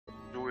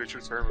Wait,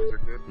 your servers are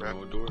good, man.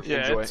 No doors.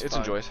 Yeah, Enjoy. it's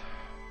Enjoys.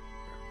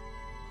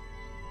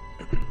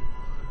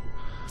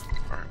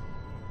 Alright.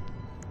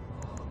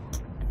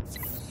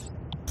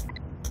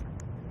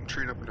 I'm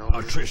treating up an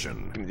elevator.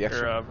 Attrition. Give me the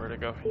extra.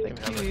 Vertigo.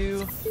 Thank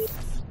you.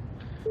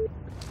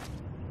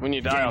 When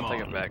you die, Game I'll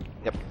take on. it back.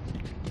 Yep.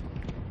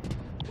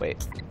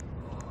 Wait.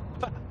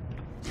 I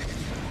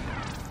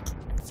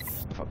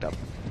fucked up.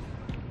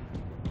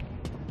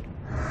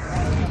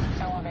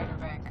 Elevator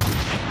bank.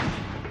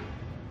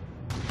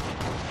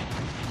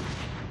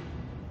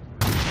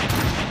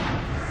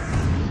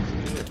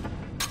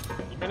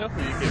 I know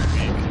who you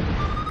get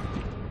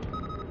weak.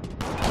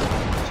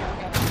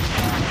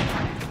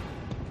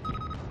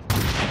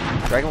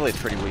 Dragon Blade's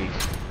pretty weak.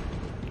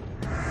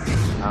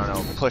 I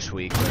don't know, push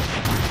weak, but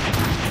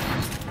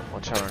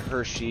one shot on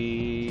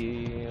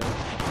Hershey.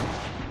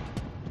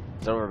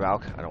 Is that over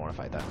Valk? I don't want to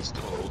fight that.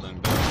 Still holding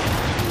back.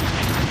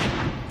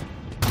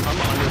 I'm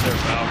under their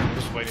valve. I'm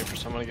just waiting for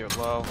someone to get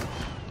low.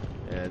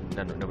 And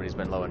nobody's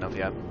been low enough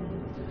yet.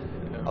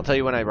 I'll tell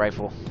you when I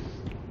rifle.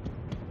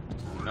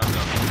 No.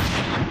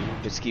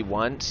 Just keep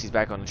once. He's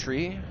back on the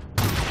tree.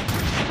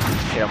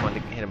 Hit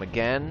him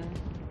again.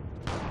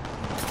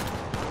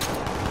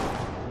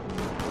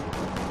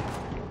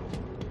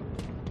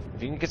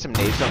 If you can get some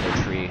nades on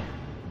their tree.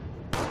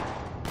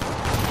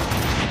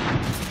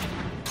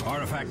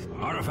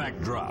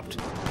 Artifact dropped.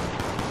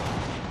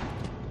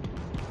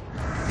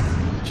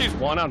 She's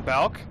one on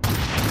Balk.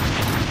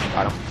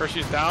 Got him.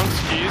 Hershey's down.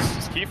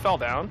 Ski fell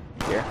down.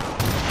 Here.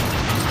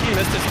 Ski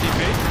missed his TP.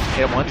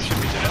 Hit him once. He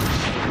should be dead.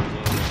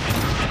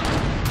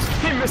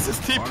 He missed his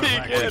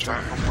TP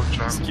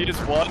again. Ski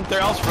just one. They're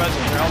else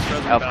resin.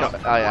 Elf,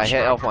 Balk. I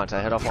hit Elf once.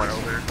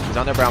 He's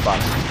on their brown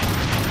box.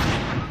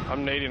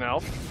 I'm nading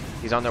Elf.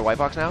 He's on their white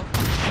box now.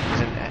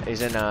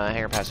 He's in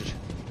hangar passage.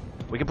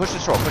 We can push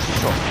this troll. Their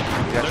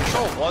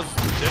troll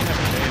did have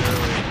a nade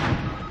early.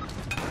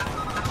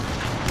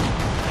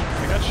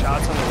 We got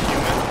shots on the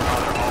human. Oh,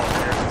 they're all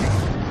here.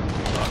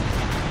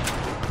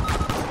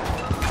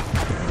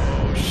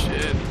 Oh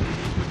shit.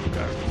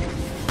 Okay.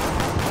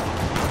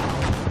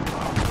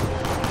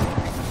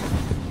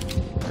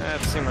 That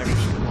seemed like we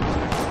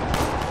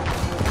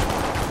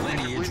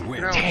should. Lineage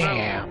win.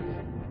 Damn.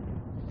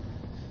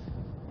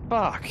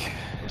 Fuck.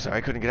 I'm sorry,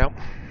 I couldn't get out.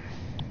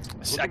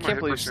 I can't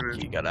believe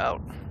Ski got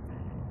out.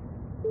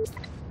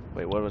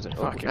 Wait, what was it?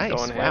 Oh, Fucking nice.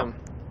 going Wow. ham.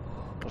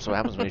 That's what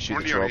happens when you shoot the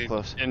What do you troll need?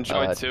 close.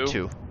 Enjoy two.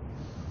 2.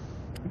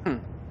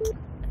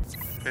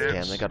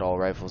 Damn, they got all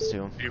rifles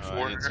too.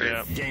 E4.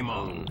 Yeah. Game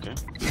on. Oh, Okay.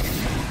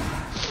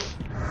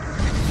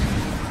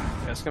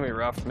 Yeah, it's gonna be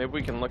rough. Maybe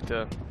we can look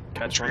to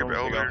catch one of them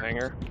if we go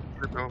hanger.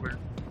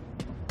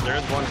 There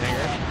is one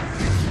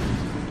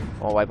hanger.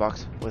 All white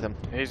box with him.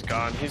 He's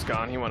gone.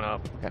 He went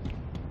up.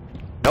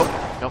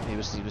 Nope, he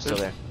was still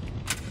there.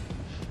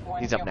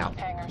 He's up now.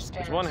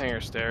 There's one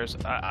hanger stairs.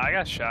 I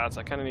got shots.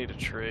 I kind of need a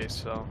tree,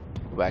 so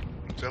Go back.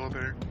 It's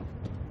elevator.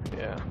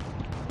 yeah.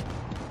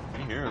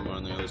 You hear him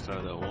on the other side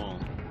of that wall.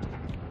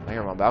 I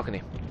hear him on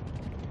balcony.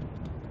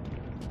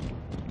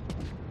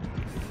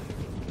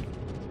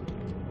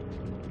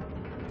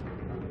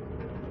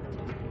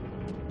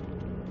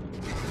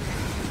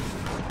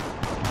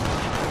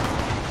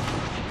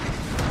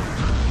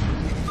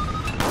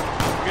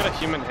 We got a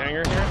human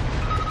hanger here.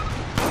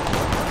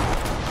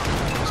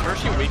 Is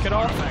Hershey weak at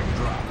all?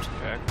 Dropped.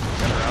 Okay,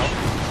 get her out.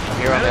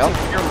 I'm here on the elf.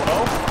 You're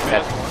low.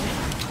 Dead. One.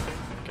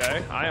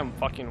 Okay, I am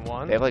fucking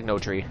one. They have like no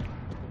tree.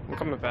 I'm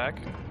coming back.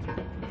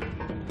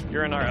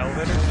 You're in our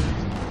elevator.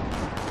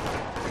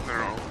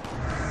 They're all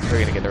We're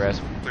gonna get the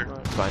res. clear.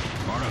 It's fine.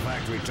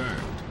 Artifact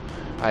returned.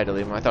 I had to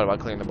leave him. I thought about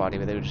clearing the body,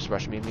 but they would just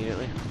rush me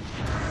immediately.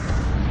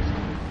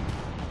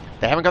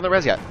 They haven't got the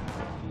res yet.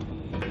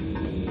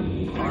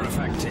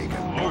 Artifact taken.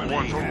 One.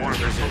 Coming.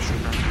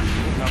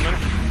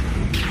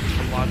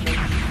 I'm watching.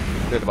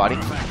 Clear the body.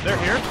 They're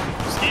here.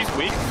 Ski's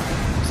weak.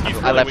 Ski's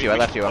I really left weak.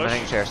 you. We I'm should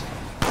hanging push. chairs.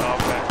 Oh,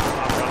 okay.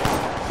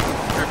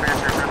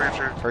 I'm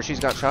running. Hershey's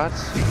got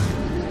shots.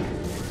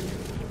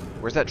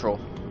 Where's that troll?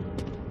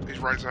 He's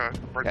right side.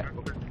 Right Okay. side.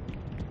 Okay.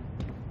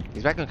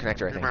 He's back on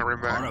connector, I He think. might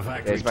run back.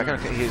 Artifact Yeah, he's back on.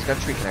 returned. He's got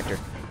a tree connector.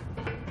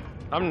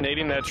 I'm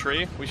nading that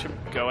tree. We should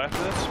go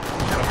after this.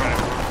 Okay.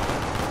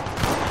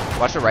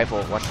 Watch the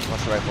rifle. Watch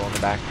the rifle on the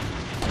back.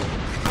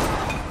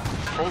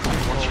 Hold on,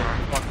 one shot.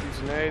 Fuck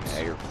these nades.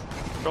 Yeah, you're.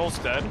 Troll's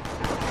dead.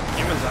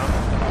 Human's out.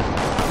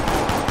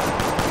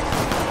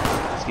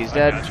 Ski's I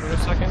dead. got you in a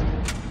second.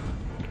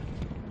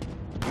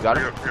 You got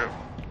him.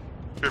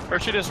 Yep.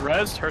 Hershey just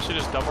rezzed. Hershey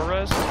just double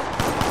rezzed.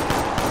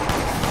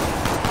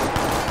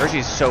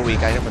 Hershey's so weak.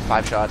 I hit him with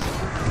 5 shots.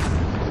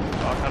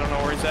 Fuck, I don't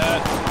know where he's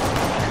at.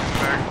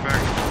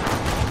 Back.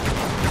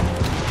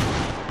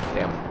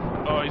 Damn.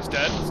 Oh, he's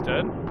dead. He's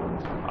dead.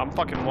 I'm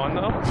fucking one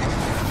though.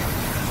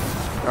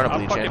 They're on a I'm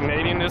bleed fucking chain.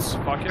 nading this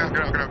fucking. Get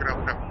out.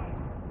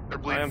 They're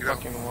I bleeding. am Get out.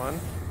 fucking one.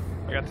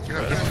 I got this Get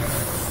out.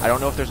 res. I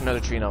don't know if there's another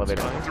tree in the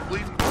elevator. They're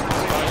bleeding.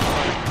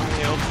 I'm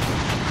healed.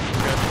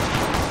 Good.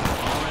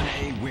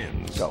 RNA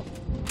wins. Go.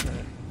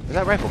 Where'd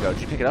that rifle go?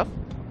 Did you pick it up?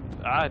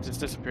 Ah, it just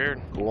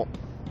disappeared. Cool.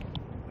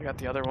 I got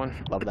the other one.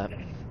 Love that.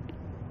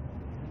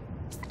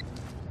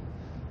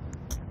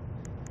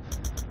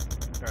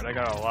 Alright, I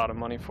got a lot of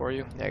money for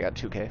you. Yeah, I got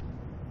 2K.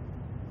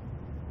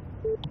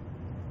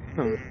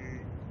 You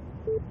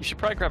should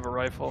probably grab a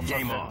rifle.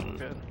 Game Okay, on.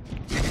 Good.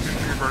 Here,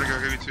 Vertigo,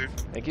 I'll give you 2.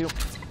 Thank you.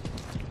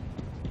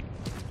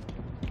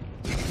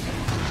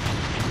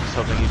 Just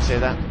hoping you'd say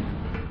that.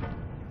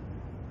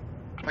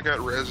 I got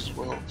res as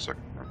well. So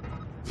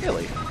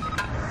Really?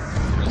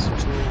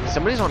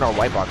 Somebody's on our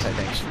white box, I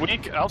think.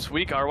 Weak, Elf's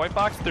weak, our white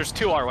box. There's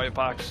 2 our white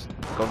box.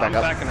 Going back I'm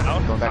up. backing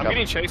out. Going back I'm up.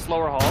 getting chased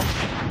lower hall.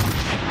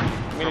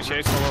 I'm getting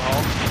chased lower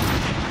hall.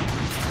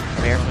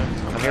 I'm here.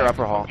 I'm here,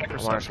 upper hall. Back I'm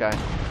on our sky.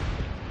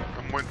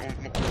 I'm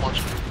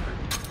watching.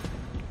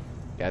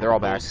 Yeah, they're all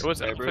back. It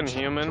was elf and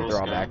human. They're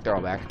all back. They're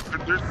all back.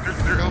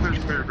 Their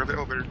elevator's clear. Grab the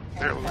elevator.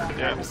 Their elevator.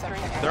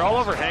 Yeah. They're all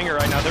over hangar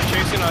right now. They're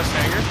chasing us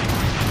hangar.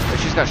 Wait,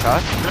 she's got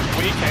shots. They're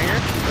weak hangar.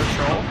 They're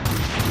troll.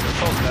 They're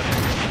troll's dead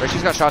hangar. Wait,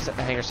 she's got shots at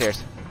the hangar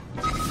stairs.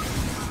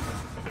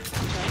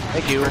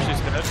 Thank you. She's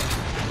dead.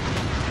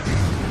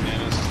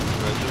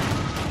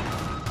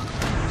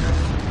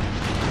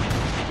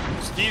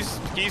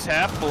 Ski's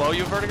half below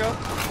you, Vertigo.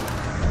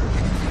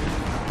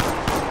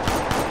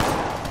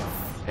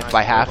 If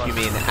by half you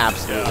mean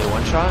absolutely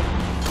one shot?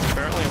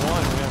 Apparently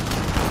one,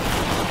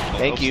 yeah.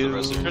 Thank you.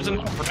 There's an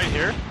right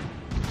here.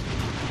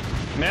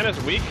 Mana's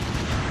weak.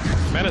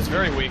 Mana's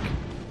very weak.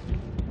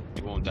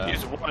 He won't die.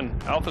 He's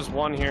 1. Alpha's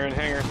 1 here in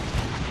hangar.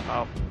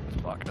 Oh,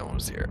 it's blocked. No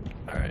one's here.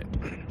 Alright.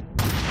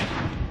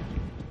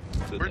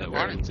 Where's your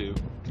body? Too.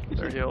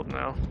 They're healed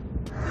now.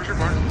 Where's your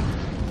body?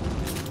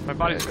 My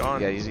body's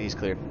gone. Yeah, he's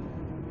cleared.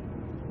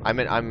 I'm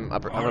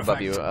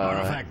above you.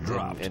 Artifact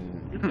dropped.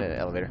 In the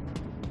elevator.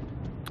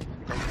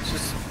 It's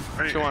just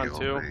I need 2 to on heal.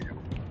 2. I need to heal.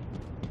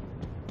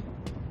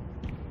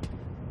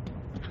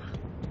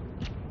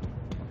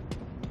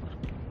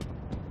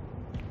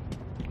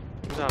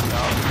 Who's on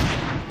top?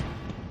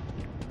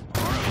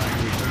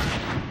 Artifact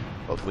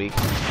returned. Both weak.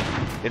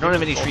 They don't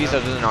have any trees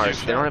other than ours.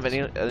 They don't have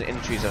any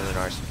trees other than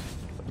ours.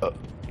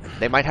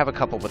 They might have a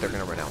couple, but they're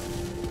gonna run out.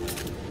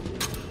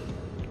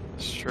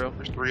 It's true.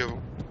 There's 3 of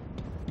them.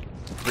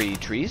 3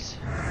 trees?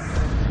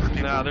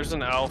 Nah, there's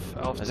an elf.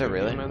 Is there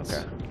really? Humans.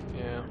 Okay.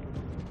 Yeah.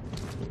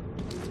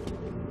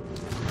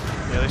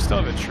 Yeah, they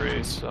still have a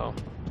tree, so.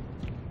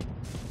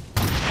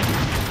 They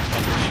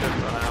should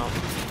run out.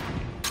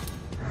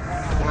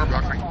 One on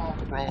balcony.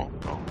 Brawl.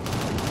 Oh.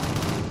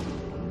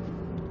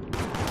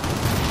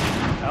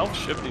 Elf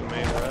should be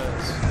main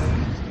res.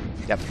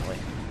 Definitely.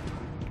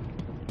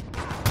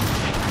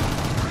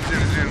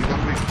 He's in,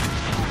 left me.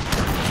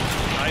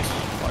 Nice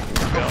fucking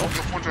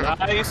One's kill. on-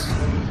 Nice.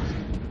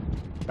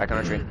 Back on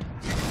our tree.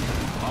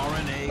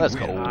 RNA Let's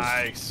wins. go.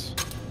 Nice.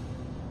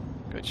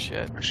 Good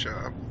shit. Nice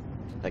job.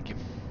 Thank you.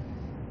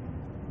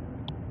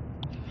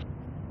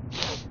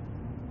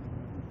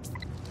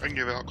 I can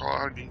give alcohol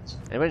out of needs.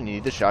 Anybody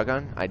need the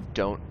shotgun? I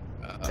don't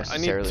I need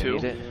necessarily 2.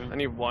 need it. I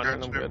need 1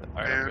 and I'm good.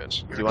 Alright, I'm good.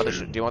 Do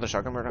you want the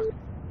shotgun, Murdoch?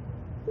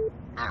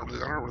 I don't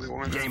really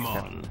want to. Game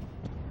on.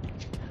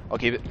 I'll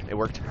keep it. It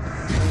worked.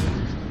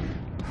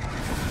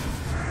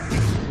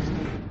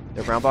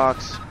 Their brown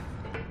box.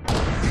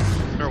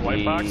 Their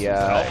white box? The,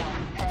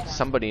 Elf?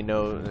 somebody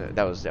knows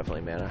that was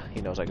definitely mana.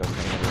 He knows I go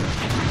crazy.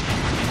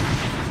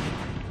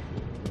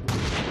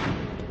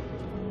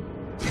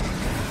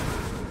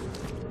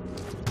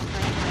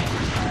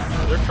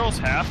 Their troll's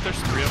half. There's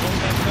 3 of them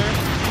back there.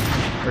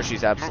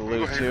 Hershey's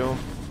absolute ahead. too.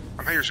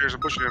 I know you're serious. I'm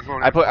pushing your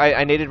phone. I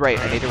naded right.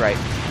 I naded right.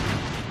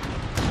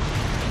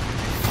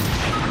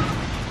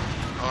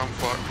 Oh, I'm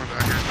fucked. I'm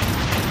down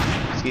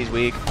here. Ski's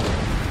weak.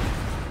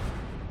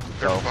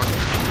 They're Go. fucked.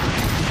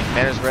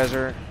 Mana's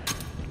reser.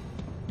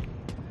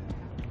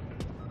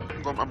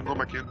 I'm going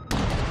back in.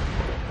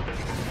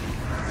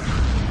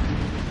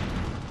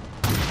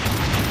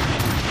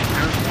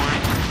 There's 1.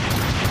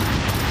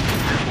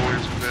 3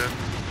 boys are dead.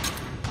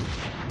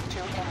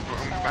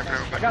 I'm backing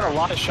out. I got a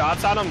lot of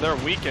shots on them. They're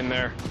weak in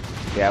there.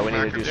 Yeah, we need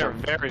to do They're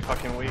something. very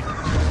fucking weak. I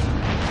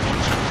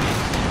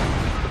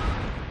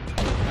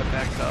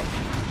backed up.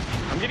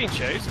 I'm getting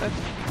chased.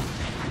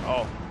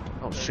 Oh.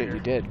 Oh shit, you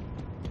did.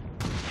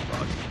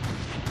 Fuck.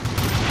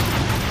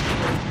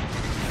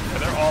 Yeah,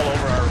 they're all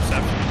over our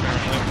reception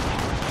apparently.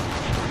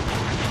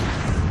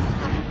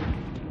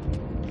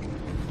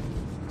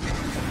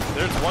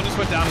 There's one just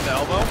went down to the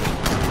elbow.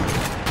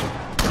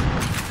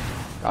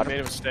 Got Made a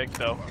him. mistake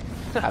though.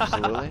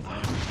 Absolutely.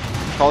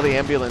 Call the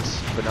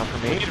ambulance, but not for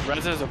We me. need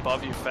reses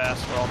above you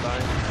fast. We're all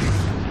dying.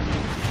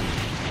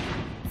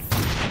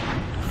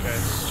 Okay,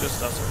 it's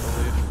just us, I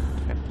believe.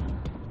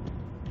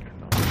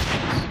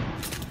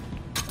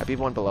 Might be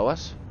one below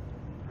us.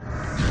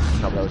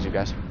 No, that was you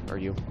guys. Or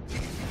you.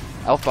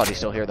 Elf body's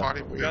still here though.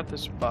 Body, We got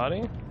this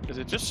body. Is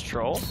it just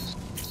troll?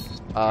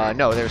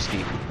 No, there's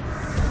Ski.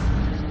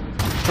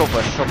 Troll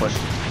push, troll push.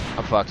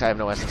 I'm fucked, I have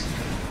no essence.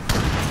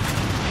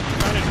 I'm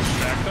trying to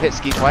distract them. Hit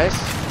Ski twice.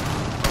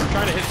 I'm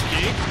trying to hit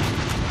ski.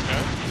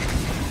 Okay.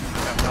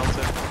 Got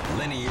melted.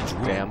 Lineage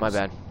wins. Damn, my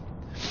bad.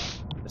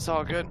 It's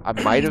all good. I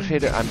might have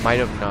hit it. I might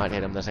have not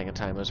hit him the second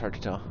time. It was hard to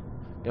tell.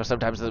 You know,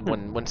 sometimes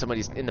when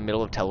somebody's in the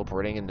middle of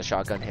teleporting and the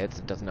shotgun hits,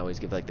 it doesn't always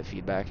give like the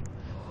feedback.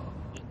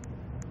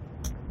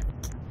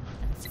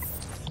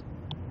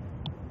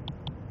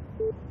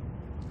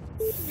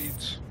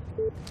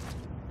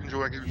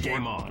 blue, I give you 4.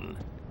 Game on.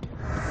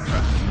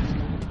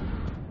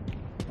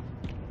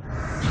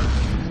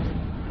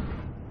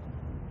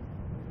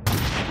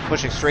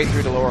 Pushing straight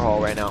through the lower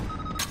hall right now.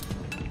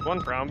 One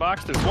brown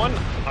box. There's one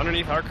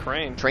underneath our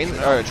crane. Trolls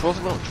alone. Trolls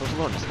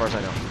alone, as far as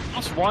I know.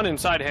 Plus one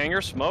inside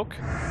hangar. Smoke.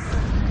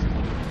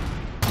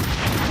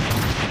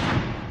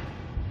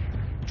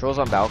 Trolls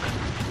on Balk.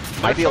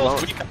 Might be alone.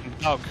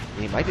 Oh,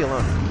 He might be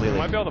alone. Completely.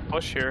 might be able to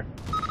push here.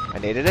 I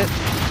naded it.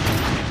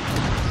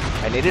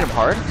 I naded him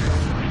hard.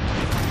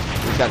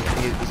 He's got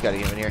to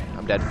get in here.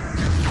 I'm dead.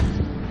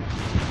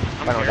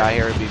 If I don't die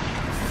here, it'd be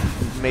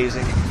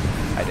amazing.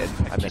 I did.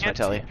 I missed my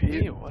telly.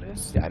 What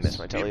is? Yeah, I missed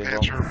my telly as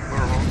well. Panther,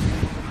 lower hall.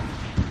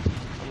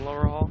 On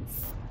lower hall.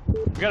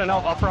 We got an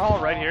upper hall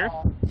right here.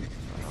 Oh,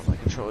 my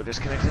controller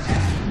disconnected.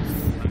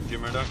 Give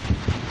Murdoch.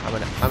 I'm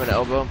gonna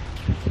elbow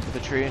to the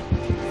tree.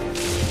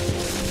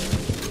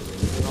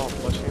 Oh,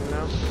 pushing him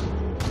now.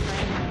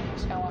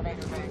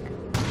 Elevator bank.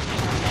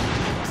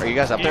 Are you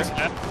guys up there?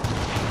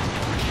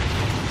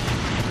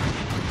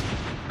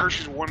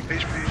 Hershey's 1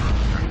 HP.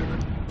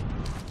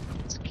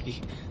 It's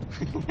key.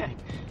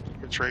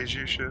 Betrays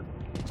you, shit.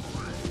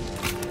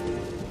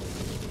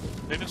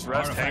 They just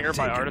rest hangar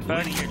by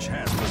artifact. Lineage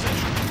has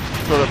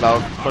possession. Throw the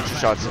Balk. Bunch of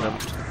shots in him.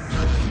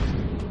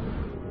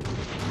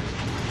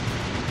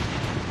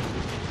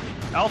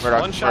 Alpha,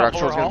 Murdoch, one shot lower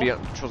Troll's hall.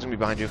 gonna be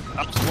behind you.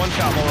 Alpha, one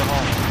shot lower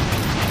hall.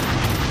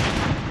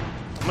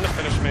 I'm gonna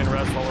finish main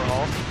res lower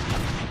hall.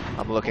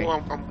 I'm looking.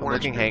 Oh, I'm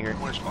looking hangar.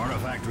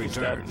 Artifact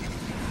returned.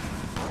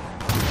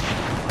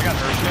 I got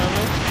Hershey on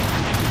me.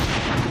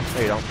 No,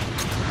 you don't.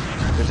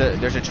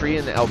 There's a tree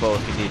in the elbow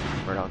if you need,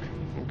 Murdoch.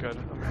 I'm good.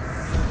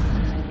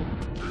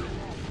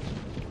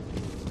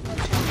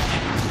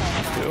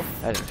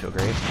 That didn't feel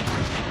great.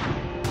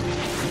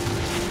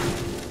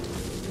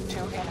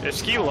 Is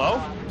Ski low?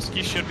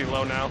 Ski should be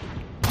low now.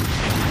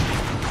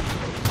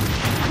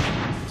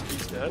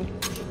 Ski's dead.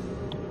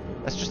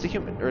 That's just the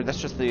human, or that's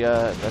just the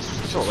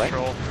troll, right?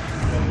 Troll.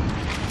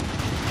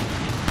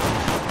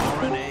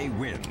 RNA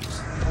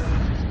wins.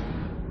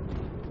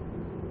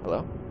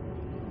 Hello?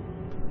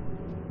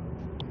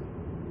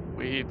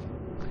 Weed.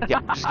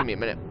 Yeah, just give me a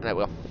minute, and I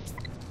will.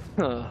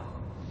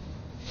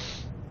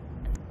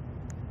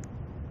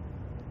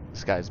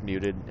 This guy's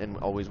muted and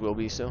always will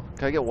be, so.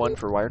 Can I get 1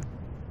 for wired?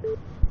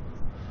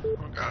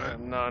 Got it.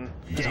 None.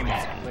 Game on.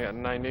 I got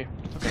 90. You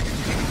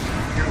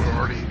were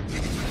already.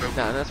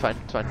 Nah, that's fine.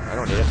 It's fine. I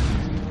don't need it.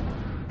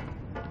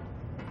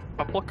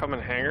 Couple coming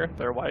hangar.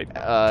 They're white.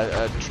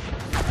 I'm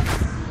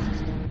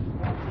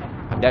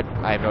dead.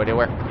 I have no idea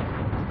where.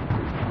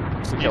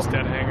 Ski's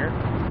dead hangar.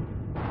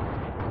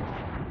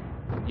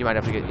 You might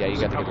have to get. Yeah, you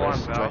got to get Couple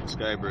those. on Val.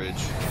 Sky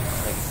Bridge.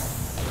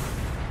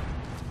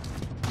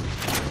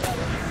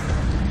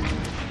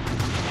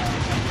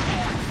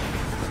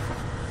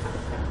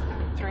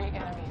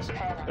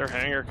 Their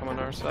hangar coming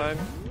our side.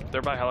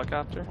 They're by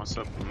helicopter. What's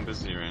up? I'm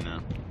busy right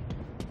now.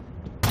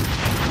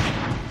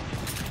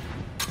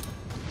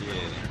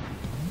 Yeah.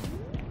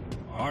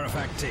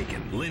 Artifact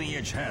taken.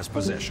 Lineage has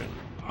possession.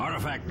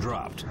 Artifact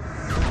dropped.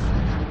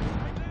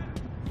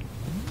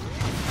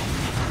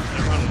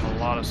 They're running a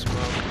lot of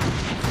smoke.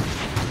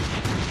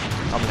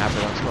 I'm gonna have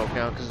to run smoke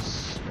now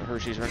because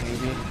Hershey's running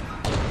EV.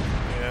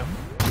 Yeah.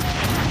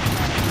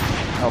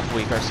 Elf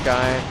weak our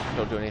sky.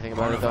 Don't do anything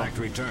about it though. Artifact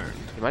returned.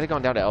 You might have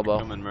gone down to elbow.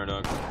 Coming,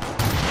 Murdoch.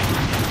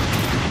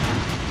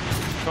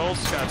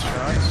 Cole's got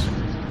shots.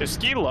 Is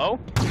Ski low?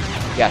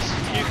 Yes.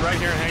 He's right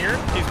here in hangar.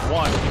 He's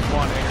one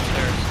hangar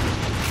stairs.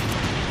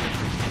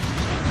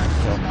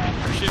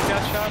 She's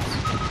got shots.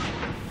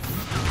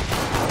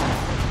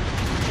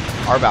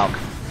 Our Balk.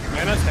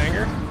 Mana's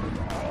hangar.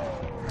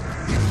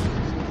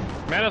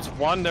 Mana's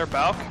one, their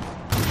Balk.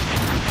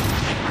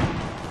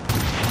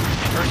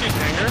 Hershey's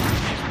hangar.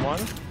 He's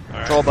one.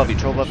 All Troll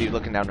right. above you,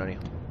 looking down on you.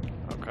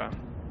 Okay.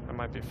 I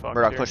might be fucked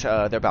Murdoch, here. push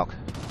their Balk.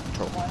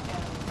 Troll.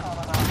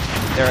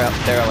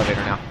 Their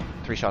elevator now.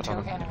 3 shots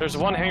on them. There's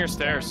one hangar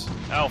stairs.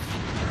 Elf.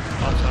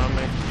 Elf's on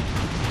me.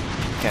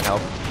 Can't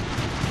help.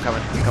 I'm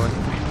coming.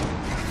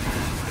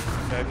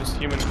 Okay, just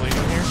human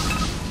bleeding here.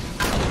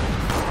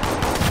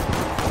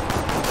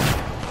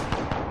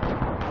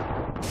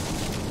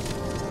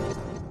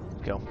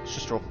 Kill. It's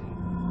just troll.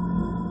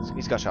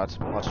 He's got shots.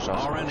 Lots of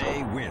shots.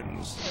 RNA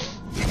wins.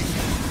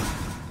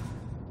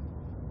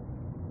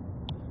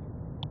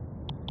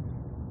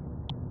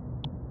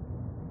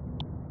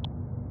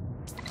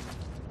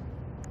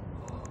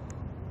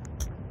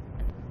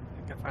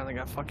 I finally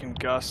got fucking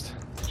gust.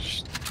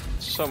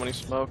 So many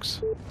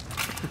smokes.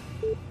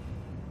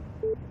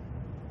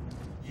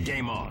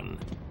 Game on.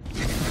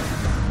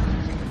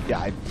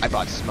 Yeah, I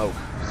bought smoke,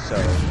 so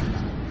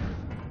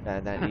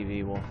that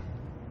EV will.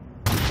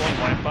 One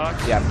white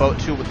box. Yeah, both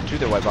two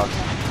their white box.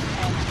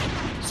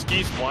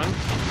 Ski's one.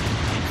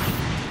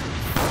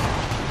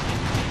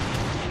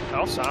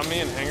 Elf's on me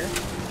in hangar.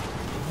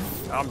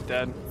 I'm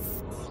dead.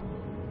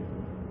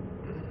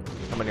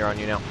 I'm near on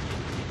you now.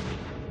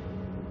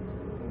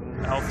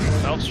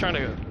 Elf's trying to.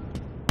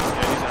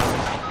 Yeah, he's on me.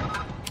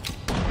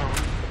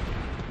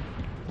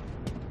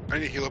 I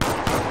need to heal up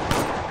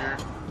here.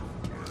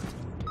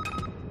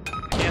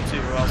 See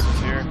who else is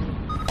here.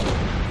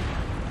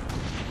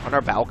 On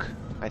our balk,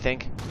 I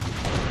think.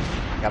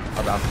 Yep,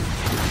 our balk.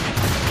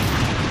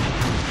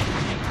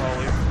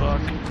 Holy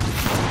fuck.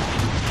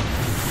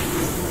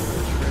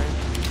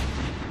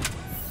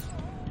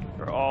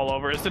 They're all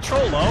over. Is the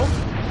troll low?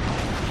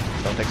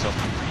 Don't think so.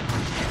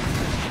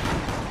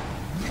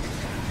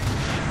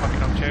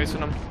 Fucking, I'm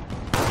chasing him.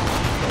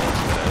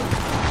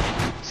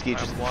 Ski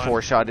just I'm one.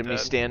 four-shotted me Dead.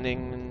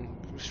 standing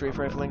and strafe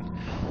rifling.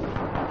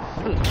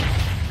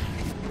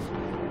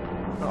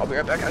 I'll be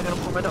right back. I gotta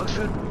pull my dog's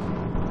food.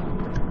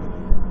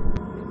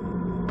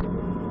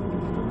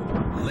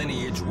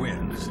 Lineage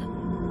wins.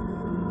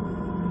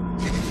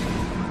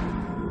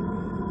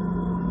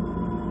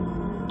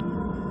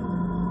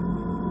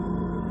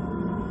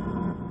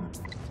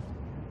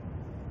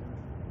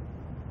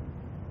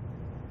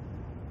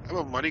 I have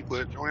a money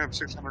glitch. I only have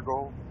 600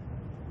 gold.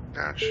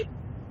 Dash.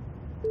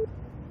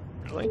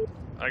 Really?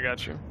 I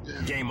got you.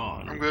 Yeah. Game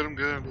on. I'm good, I'm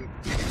good.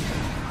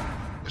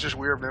 It's just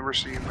weird. I've never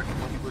seen like a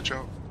money glitch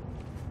out.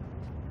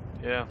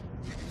 Yeah.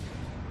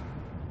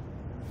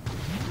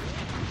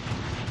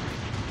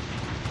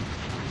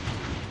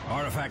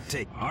 Artifact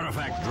take.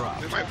 Artifact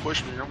dropped. They might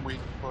push me. I'm weak.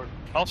 But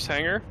Elf's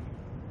hanger.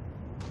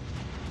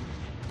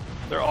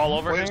 They're all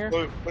over play it hanger?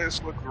 slow. Play it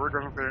slow. We're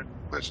going up there.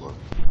 Play it slow.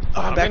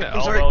 Oh, I'm I'm back. gonna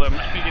I'm sorry. elbow them.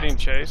 Might be getting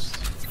chased.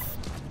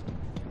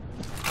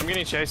 I'm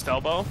getting chased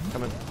elbow.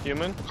 Coming.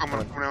 Human. I'm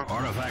out.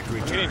 Artifact I'm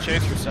getting returned.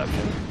 chased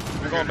reception.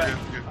 You're going back.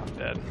 Good. I'm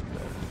dead.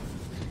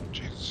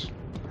 Jesus.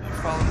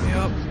 Follow me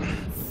up.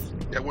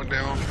 Yeah, went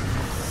down.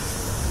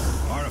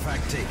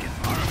 Artifact taken.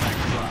 Artifact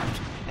dropped.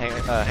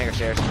 Hanger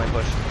stairs. My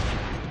push.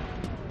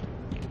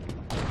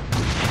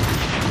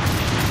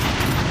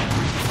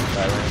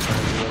 Right in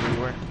front of you where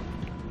you were.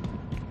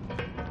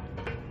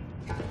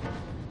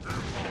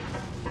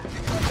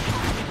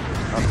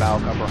 Up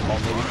balk, upper hall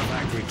maybe.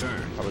 Artifact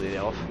returned. Probably the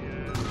elf.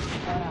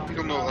 You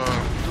don't know,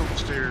 the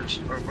stairs.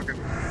 Fucking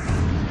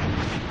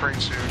crane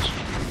stairs.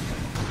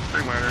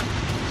 Crane ladder.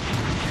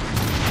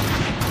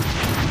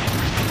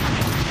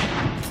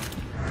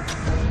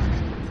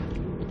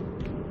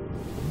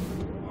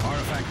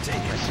 Artifact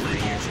taken.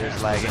 Lineage It's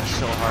has lagging possession.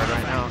 so hard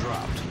right Artifact now.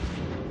 dropped.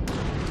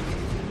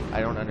 I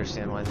don't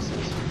understand why this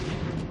is.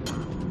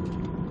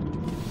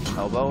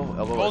 Elbow?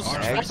 Elbow Troll's, with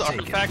Artifact eggs? Troll's taken.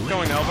 artifact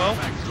going Lineage elbow.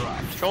 artifact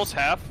dropped. Troll's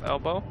half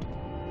elbow.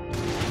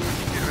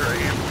 Either I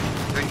am.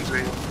 Things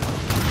they.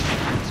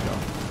 Let's go.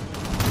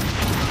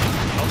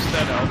 Elf's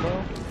dead elbow.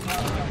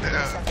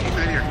 Come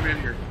in here. Come in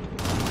here.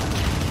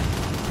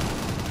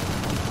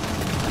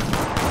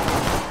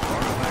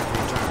 Artifact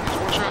returned. It's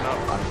one shot.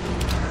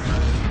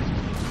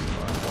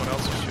 What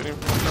else is shooting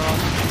from across?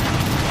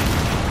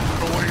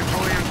 Throw away.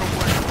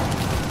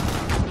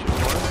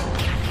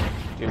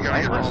 Dude, You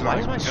gotta get rid of why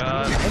is those. my screen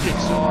God. lagging so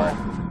hard?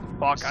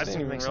 Fuck, I Doesn't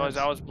didn't even make realize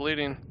sense. I was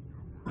bleeding.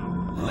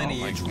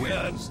 Lineage Oh my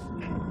God. wins.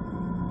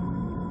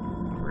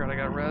 Forgot I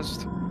got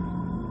rezzed.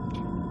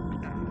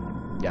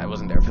 Yeah, I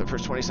wasn't there for the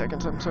first 20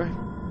 seconds, I'm sorry.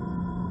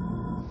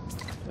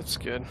 That's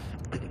good.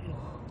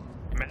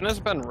 Mana's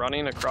been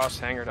running across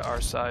hangar to our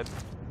side.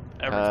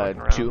 Every fucking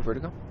round. 2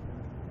 vertigo?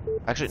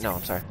 Actually, no,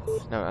 I'm sorry.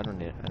 No, I don't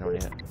need it. I don't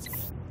need it.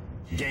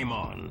 Game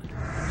on.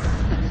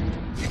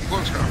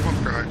 Close guy.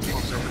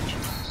 Close damage.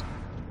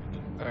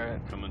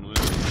 Alright, Coming with.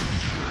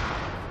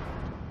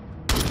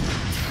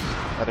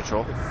 Another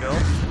troll. go.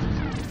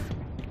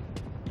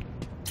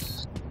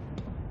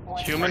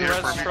 Human Right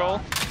here, res Furby.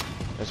 troll.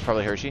 That's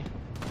probably Hershey.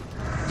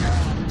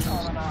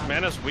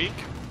 Mana's weak.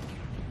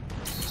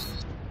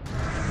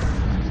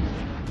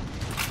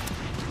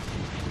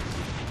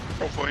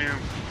 Hopefully, you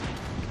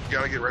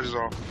gotta get reses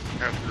off.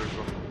 Have to res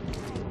off.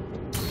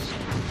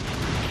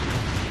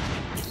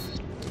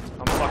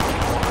 I'm fucking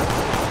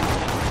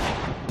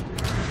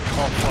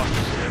oh fuck,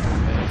 shit.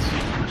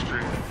 First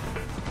tree.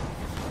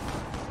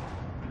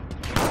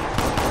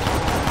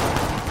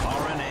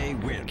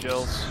 RNA wins.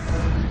 Kills.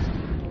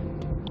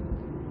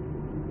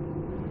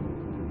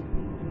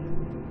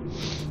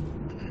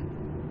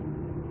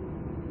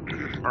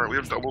 Alright, we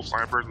have double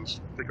snipers. Let's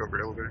take over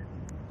the elevator.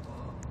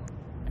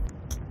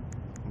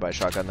 Buy a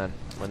shotgun then,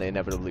 when they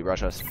inevitably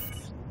rush us.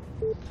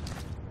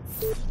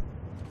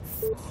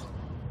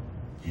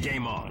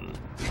 Game on.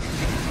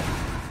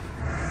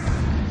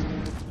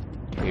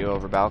 Are you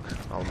over balk?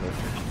 I'll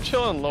move. I'm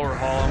chilling lower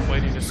hall. I'm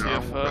waiting to see No,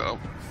 if well,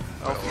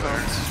 Elf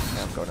comes.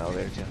 Yeah, I'm going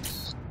elevator too.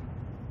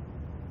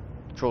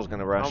 Troll's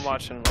gonna rush. I'm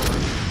watching lower.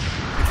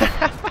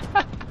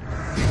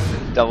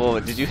 Double,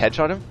 did you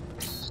headshot him?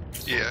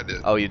 yeah, I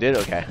did. Oh, you did?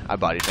 Okay. I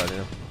body shotted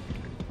him.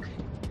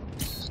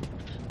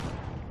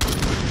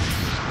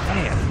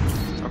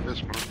 Damn. I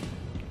missed one.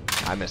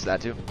 I missed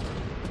that too.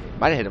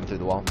 Might have hit him through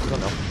the wall. I don't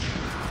know.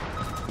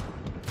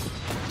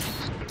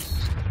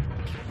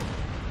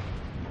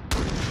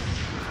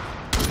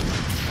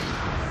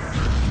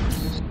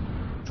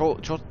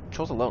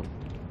 Troll's alone.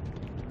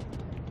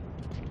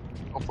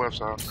 Off left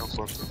side. Off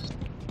left side.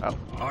 Oh.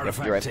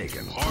 Artifact you're right.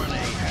 taken.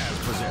 RNA has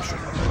possession.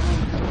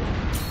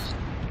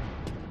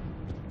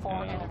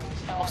 Four enemies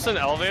Elf's in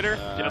elevator.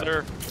 The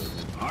other.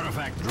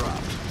 Artifact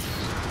dropped.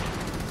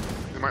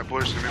 They might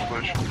push. They may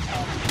push.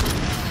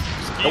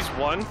 Keys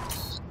one.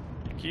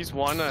 Keys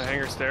one,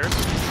 hangar stairs.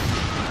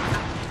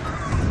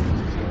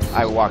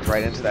 I walked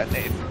right into that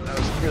nade. That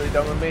was really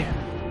dumb of me.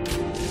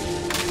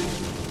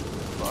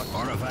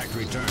 Artifact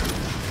returned.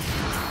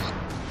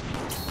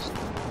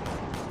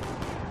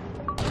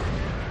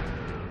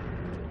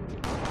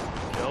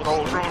 Killed.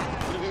 Oh, what's wrong?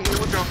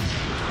 Look out.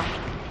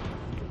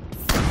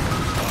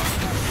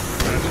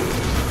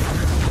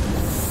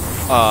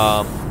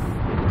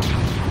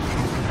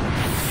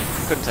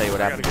 Couldn't tell you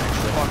what I gotta happened. get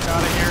the fuck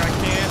out of here. I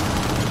can't.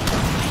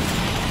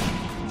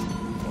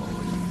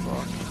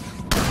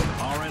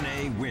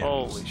 RNA wins.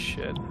 Holy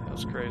shit. That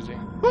was crazy.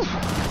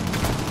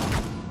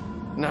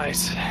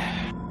 Nice.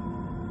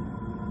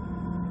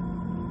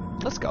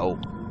 Let's go.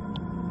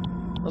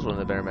 That was one of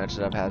the better matches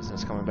I've had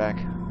since coming back.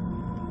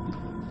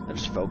 That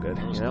just felt good,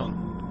 you know?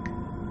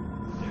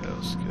 Yeah, it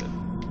was good.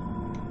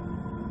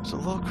 It's a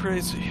little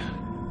crazy.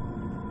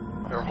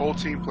 Our whole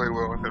team played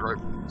well at that right.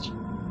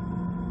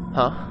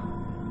 Huh?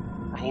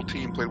 Our whole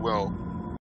team played well